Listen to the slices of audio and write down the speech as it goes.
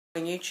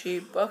On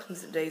YouTube, welcome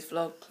to today's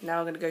vlog. Now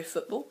I'm going to go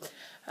football.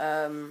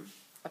 I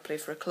play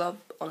for a club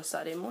on a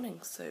Saturday morning,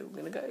 so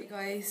we're going to go. Hey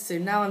guys, so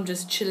now I'm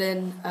just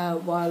chilling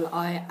while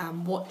I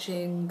am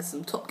watching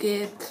some Top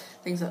Gear,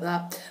 things like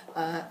that,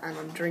 and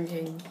I'm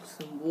drinking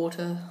some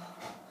water.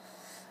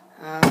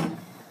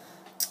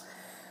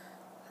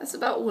 That's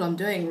about all I'm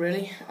doing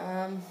really.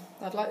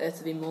 I'd like there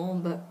to be more,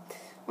 but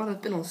well,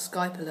 I've been on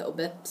Skype a little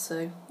bit,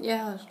 so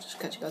yeah, I'll just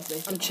catch you guys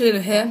later. I'm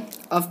chilling here.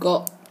 I've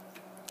got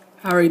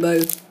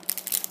Haribo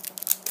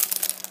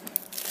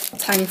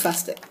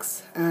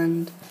Tangfastics,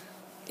 and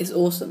it's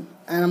awesome.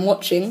 And I'm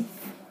watching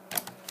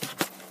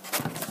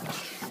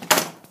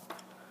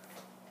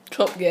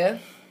Top Gear,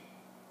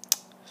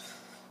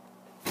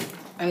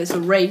 and it's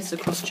a race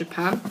across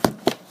Japan.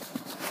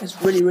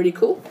 It's really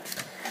cool.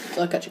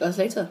 So I'll catch you guys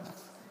later.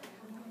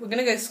 We're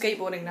gonna go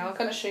skateboarding now. I'm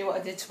gonna show you what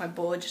I did to my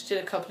board. Just did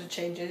a couple of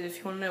changes. If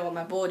you want to know what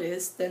my board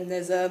is, then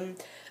there's a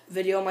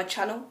video on my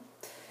channel.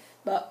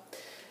 But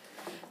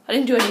I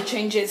didn't do any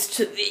changes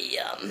to the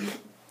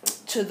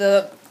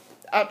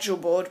actual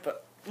board.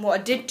 But what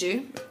I did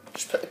do,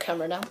 just put the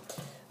camera down.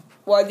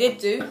 What I did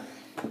do,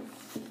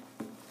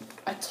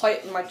 I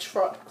tightened my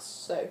trucks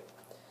so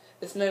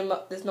there's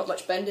not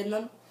much bend in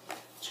them.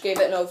 Just gave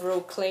it an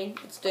overall clean.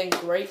 It's doing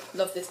great.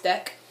 Love this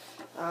deck.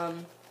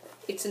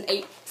 It's an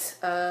 8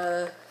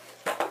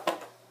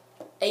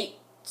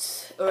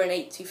 or an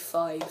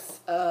 825.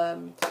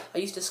 I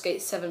used to skate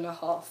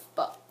 7.5,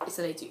 but it's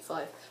an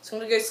 825. So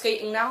I'm gonna go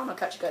skating now, and I'll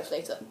catch you guys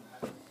later.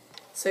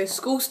 So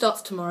school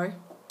starts tomorrow,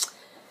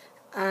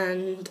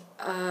 and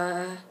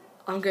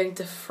I'm going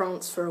to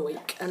France for a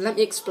week. And let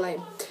me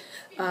explain.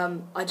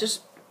 I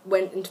just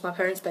went into my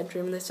parents'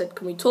 bedroom, and they said,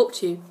 "Can we talk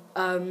to you?"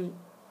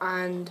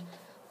 And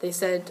they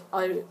said,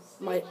 me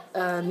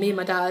and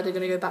my dad are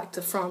going to go back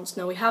to France.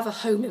 Now, we have a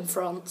home in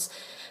France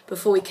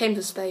before we came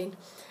to Spain,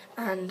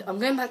 and I'm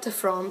going back to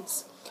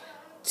France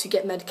to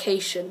get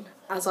medication,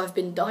 as I've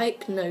been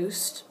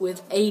diagnosed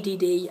with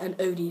ADD and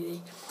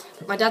ODD.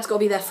 My dad's got to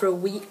be there for a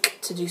week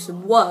to do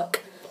some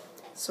work,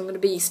 so I'm going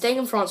to be staying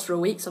in France for a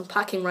week, so I'm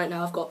packing right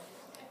now. I've got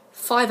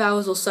 5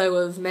 hours or so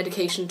of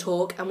medication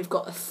talk, and we've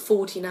got a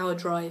 14-hour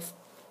drive.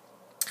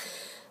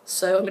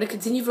 So I'm going to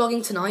continue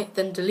vlogging tonight,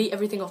 then delete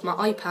everything off my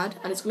iPad,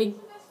 and it's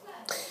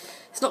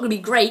not going to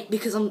be great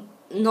because I'm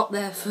not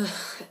there for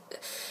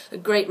a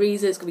great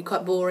reason. It's going to be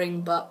quite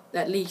boring, but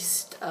at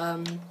least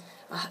I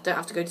don't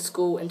have to go to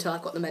school until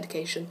I've got the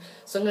medication.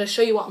 So I'm going to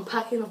show you what I'm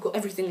packing. I've got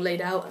everything laid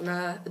out, and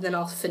then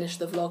I'll finish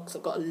the vlog because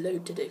I've got a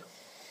load to do.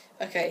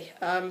 Okay,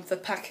 the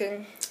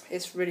packing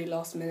is really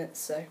last minute,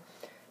 so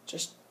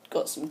just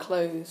got some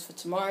clothes for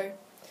tomorrow.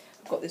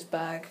 I've got this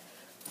bag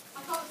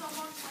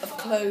of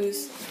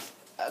clothes.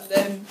 And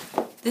then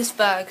this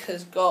bag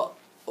has got,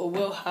 or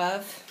will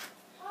have,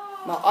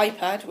 my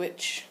iPad,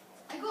 which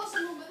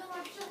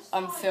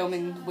I'm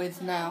filming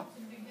with now,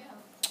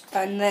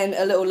 and then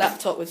a little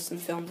laptop with some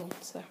films on.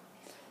 So,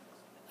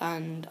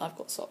 and I've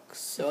got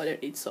socks, so I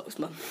don't need socks,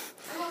 Mum.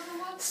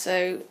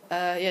 So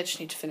yeah, just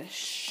need to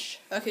finish.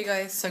 Okay,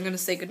 guys, so I'm gonna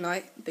say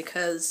goodnight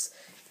because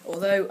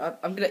although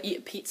I'm gonna eat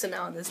a pizza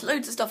now, and there's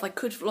loads of stuff I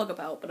could vlog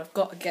about, but I've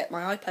got to get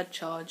my iPad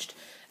charged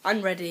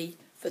and ready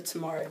for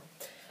tomorrow.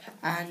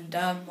 And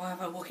why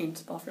am I walking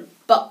into the bathroom?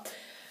 But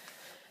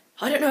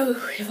I don't know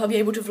if I'll be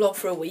able to vlog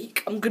for a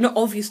week. I'm going to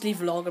obviously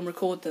vlog and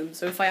record them,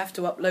 so if I have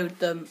to upload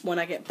them when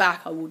I get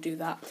back, I will do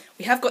that.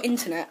 We have got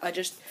internet, I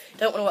just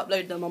don't want to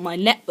upload them on my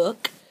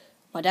netbook.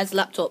 My dad's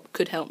laptop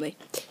could help me.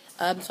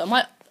 So I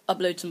might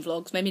upload some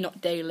vlogs, maybe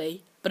not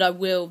daily, but I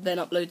will then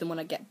upload them when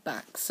I get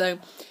back. So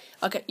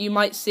you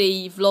might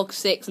see vlog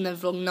 6 and then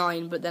vlog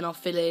 9, but then I'll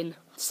fill in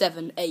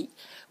 7, 8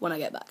 when I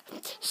get back.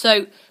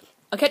 So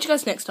I'll catch you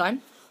guys next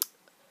time.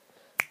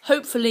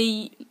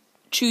 Hopefully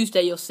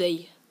Tuesday you'll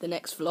see the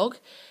next vlog,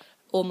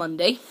 or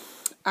Monday,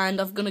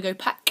 and I'm going to go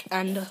pack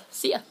and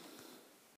see ya.